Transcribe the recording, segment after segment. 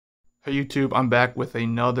Hey YouTube, I'm back with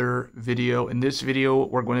another video. In this video,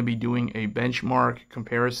 we're going to be doing a benchmark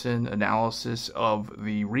comparison analysis of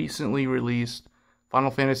the recently released Final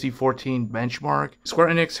Fantasy XIV Benchmark. Square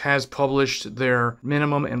Enix has published their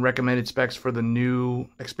minimum and recommended specs for the new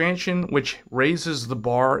expansion, which raises the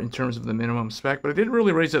bar in terms of the minimum spec, but it didn't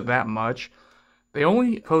really raise it that much. They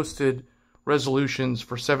only posted resolutions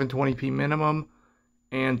for 720p minimum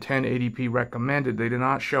and 1080p recommended. They did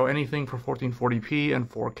not show anything for 1440p and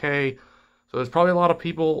 4K. So there's probably a lot of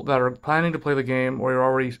people that are planning to play the game, or you're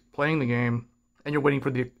already playing the game and you're waiting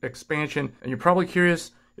for the expansion, and you're probably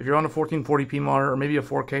curious if you're on a 1440p monitor or maybe a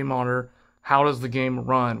 4K monitor, how does the game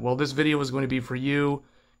run? Well, this video is going to be for you.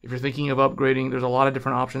 If you're thinking of upgrading, there's a lot of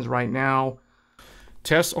different options right now.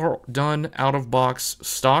 Tests are done out of box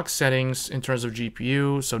stock settings in terms of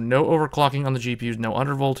GPU, so no overclocking on the GPUs, no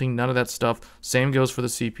undervolting, none of that stuff. Same goes for the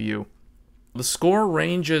CPU. The score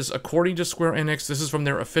ranges according to Square Enix. This is from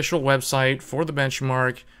their official website for the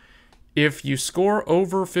benchmark. If you score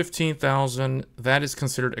over 15,000, that is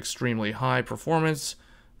considered extremely high performance.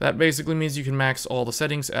 That basically means you can max all the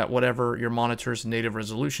settings at whatever your monitor's native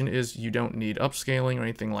resolution is. You don't need upscaling or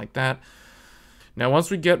anything like that. Now,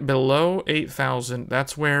 once we get below 8,000,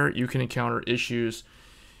 that's where you can encounter issues.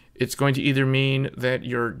 It's going to either mean that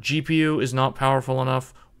your GPU is not powerful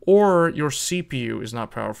enough or your CPU is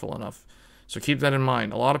not powerful enough. So keep that in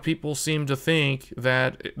mind. A lot of people seem to think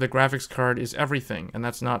that the graphics card is everything, and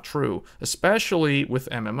that's not true, especially with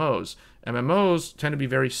MMOs. MMOs tend to be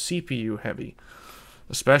very CPU heavy,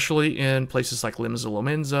 especially in places like Limsa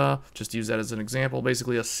Lominsa. Just use that as an example.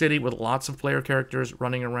 Basically a city with lots of player characters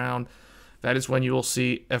running around. That is when you will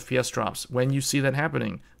see FPS drops. When you see that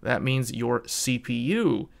happening, that means your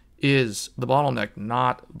CPU is the bottleneck,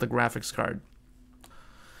 not the graphics card.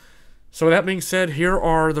 So with that being said, here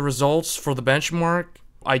are the results for the benchmark.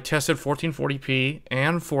 I tested 1440p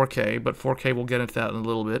and 4K, but 4K, we'll get into that in a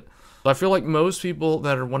little bit. I feel like most people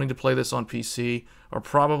that are wanting to play this on PC are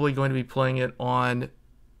probably going to be playing it on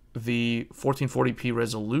the 1440p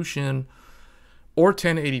resolution or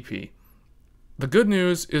 1080p. The good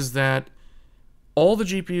news is that all the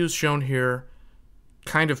GPUs shown here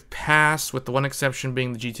kind of pass, with the one exception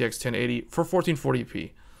being the GTX 1080 for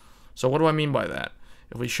 1440p. So what do I mean by that?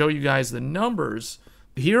 If we show you guys the numbers,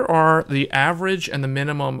 here are the average and the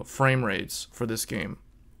minimum frame rates for this game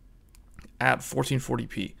at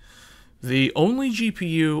 1440p. The only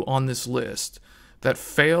GPU on this list that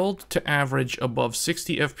failed to average above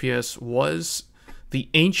 60 FPS was the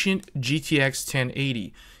ancient GTX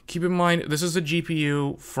 1080. Keep in mind, this is a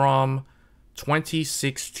GPU from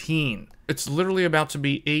 2016. It's literally about to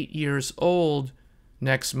be 8 years old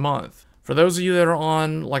next month. For those of you that are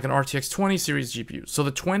on like an RTX 20 series GPU, so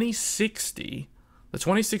the 2060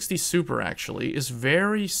 Super actually is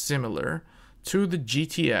very similar to the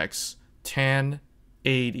GTX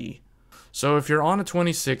 1080. So if you're on a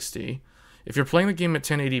 2060, if you're playing the game at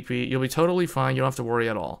 1080p, you'll be totally fine. You don't have to worry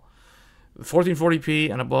at all. 1440p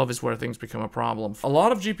and above is where things become a problem. A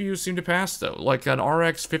lot of GPUs seem to pass though, like an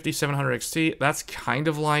RX 5700 XT. That's kind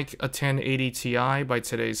of like a 1080 Ti by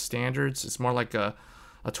today's standards. It's more like a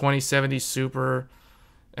 2070 Super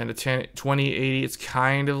and a 2080. It's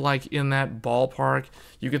kind of like in that ballpark.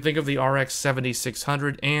 You can think of the RX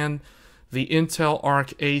 7600 and the Intel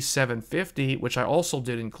Arc A750, which I also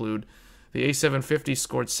did include. The A750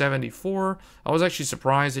 scored 74. I was actually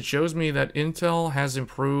surprised. It shows me that Intel has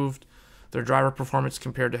improved their driver performance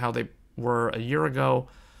compared to how they were a year ago,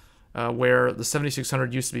 where the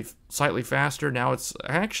 7600 used to be slightly faster. Now it's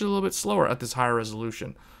actually a little bit slower at this higher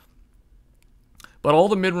resolution. But all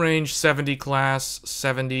the mid-range 70 class,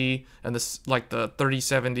 70, and the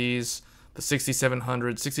 3070s, the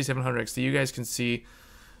 6700, 6700 XT, you guys can see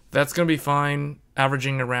that's going to be fine,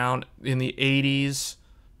 averaging around in the 80s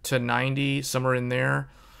to 90, somewhere in there.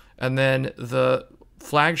 And then the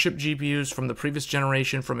flagship GPUs from the previous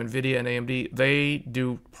generation from NVIDIA and AMD, they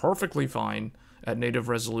do perfectly fine at native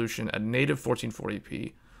resolution, at native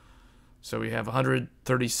 1440p. So we have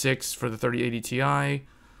 136 for the 3080 Ti,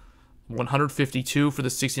 152 for the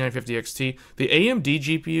 6950 XT. The AMD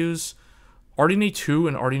GPUs, RDNA 2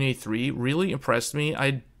 and RDNA 3, really impressed me.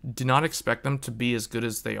 I did not expect them to be as good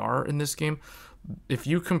as they are in this game. If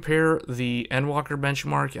you compare the Endwalker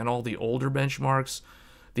benchmark and all the older benchmarks,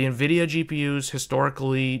 the NVIDIA GPUs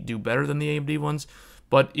historically do better than the AMD ones,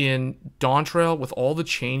 but in Dawntrail, with all the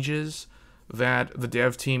changes that the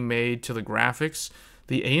dev team made to the graphics,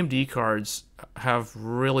 the AMD cards have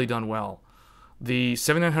really done well. The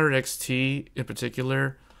 7900 XT in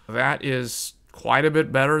particular, that is quite a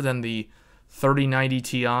bit better than the 3090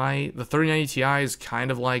 Ti. The 3090 Ti is kind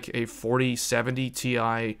of like a 4070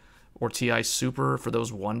 Ti or Ti Super for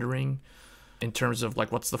those wondering in terms of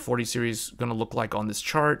like what's the 40 series going to look like on this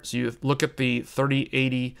chart. So you look at the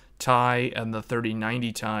 3080 Ti and the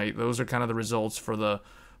 3090 Ti. Those are kind of the results for the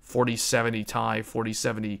 4070 Ti,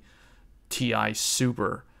 4070 Ti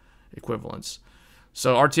Super equivalents.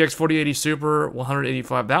 So RTX 4080 Super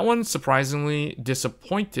 185. That one surprisingly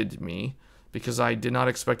disappointed me because I did not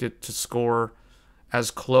expect it to score as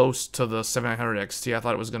close to the 7900 XT. I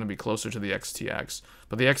thought it was going to be closer to the XTX.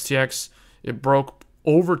 But the XTX, it broke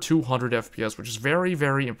over 200 FPS, which is very,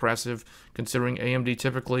 very impressive considering AMD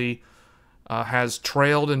typically has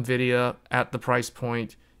trailed NVIDIA at the price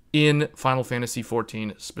point in Final Fantasy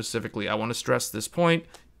XIV specifically. I want to stress this point,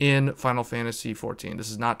 in Final Fantasy XIV. This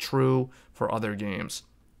is not true for other games.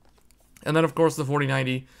 And then, of course, the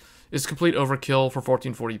 4090 is complete overkill for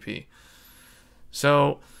 1440p.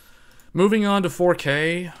 So, moving on to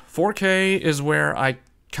 4K. 4K is where I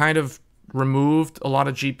kind of removed a lot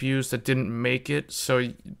of GPUs that didn't make it.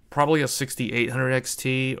 So, probably a 6800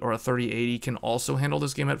 XT or a 3080 can also handle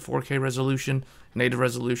this game at 4K resolution, native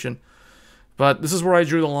resolution. But this is where I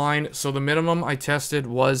drew the line. So, the minimum I tested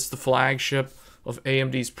was the flagship of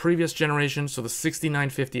AMD's previous generation, so the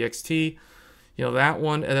 6950 XT, you know, that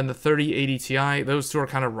one, and then the 3080 Ti. Those two are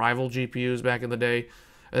kind of rival GPUs back in the day.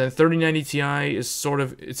 And then 3090 Ti is sort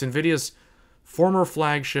of, it's NVIDIA's former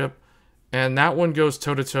flagship, and that one goes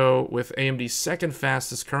toe-to-toe with AMD's second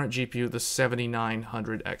fastest current GPU, the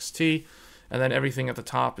 7900 XT. And then everything at the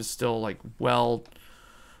top is still like well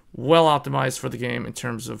optimized for the game in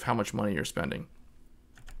terms of how much money you're spending.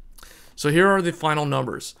 So here are the final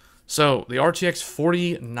numbers. So the RTX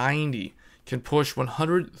 4090 can push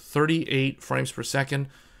 138 frames per second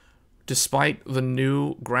despite the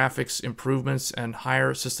new graphics improvements and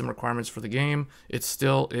higher system requirements for the game. It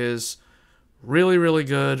still is really, really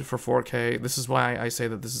good for 4K. This is why I say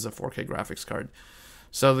that this is a 4K graphics card.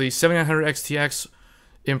 So the 7900 XTX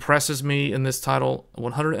impresses me in this title.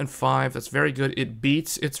 105, that's very good. It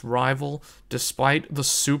beats its rival despite the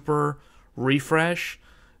super refresh.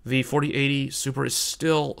 The 4080 Super is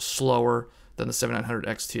still slower than the 7900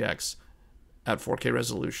 XTX at 4K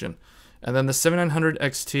resolution. And then the 7900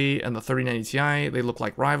 XT and the 3090 Ti, they look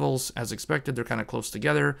like rivals as expected. They're kind of close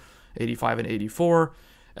together, 85 and 84.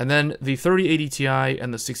 And then the 3080 Ti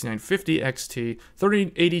and the 6950 XT.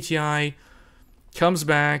 3080 Ti comes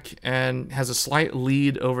back and has a slight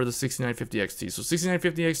lead over the 6950 XT. So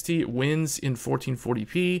 6950 XT wins in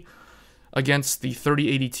 1440p against the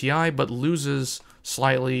 3080 Ti, but loses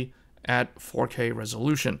slightly at 4K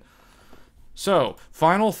resolution. So,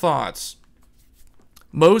 final thoughts.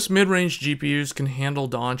 Most mid-range GPUs can handle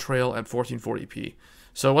Dawntrail at 1440p.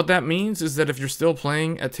 So what that means is that if you're still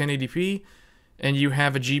playing at 1080p and you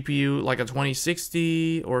have a GPU like a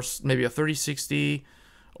 2060 or maybe a 3060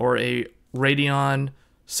 or a Radeon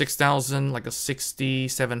 6000, like a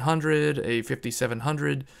 6700, a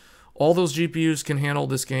 5700, all those GPUs can handle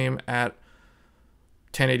this game at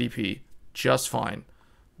 1080p just fine.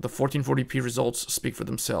 The 1440p results speak for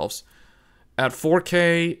themselves. At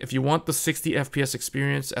 4K, if you want the 60 FPS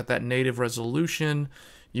experience at that native resolution,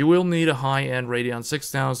 you will need a high-end Radeon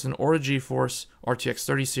 6000 or a GeForce RTX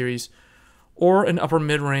 30 series or an upper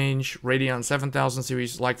mid-range Radeon 7000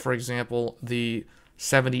 series, like for example the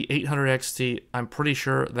 7800 XT. I'm pretty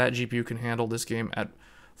sure that GPU can handle this game at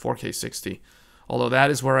 4K 60. Although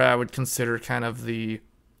that is where I would consider kind of the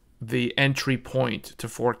entry point to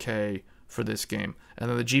 4K for this game. And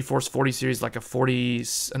then the GeForce 40 series, like an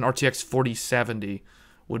RTX 4070,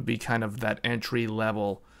 would be kind of that entry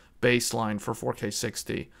level baseline for 4K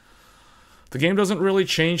 60. The game doesn't really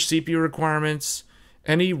change CPU requirements.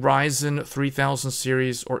 Any Ryzen 3000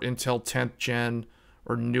 series or Intel 10th gen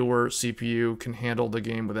or newer CPU can handle the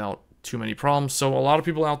game without too many problems. So a lot of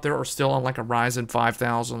people out there are still on like a Ryzen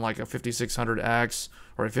 5000, like a 5600X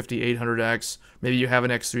or a 5800X. Maybe you have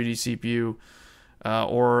an X3D CPU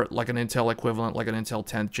or like an Intel equivalent, like an Intel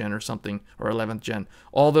 10th gen or something, or 11th gen.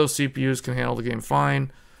 All those CPUs can handle the game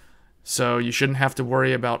fine. So you shouldn't have to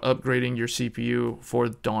worry about upgrading your CPU for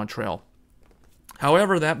Dawntrail.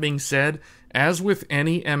 However, that being said, as with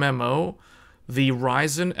any MMO, the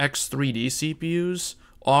Ryzen X3D CPUs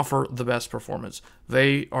offer the best performance.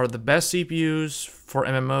 They are the best CPUs for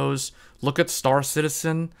MMOs. Look at Star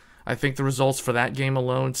Citizen. I think the results for that game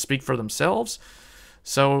alone speak for themselves.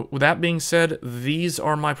 So with that being said, these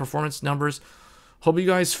are my performance numbers. Hope you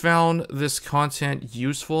guys found this content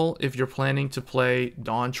useful if you're planning to play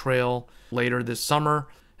Dawntrail later this summer.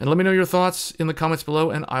 And let me know your thoughts in the comments below,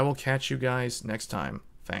 and I will catch you guys next time.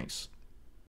 Thanks.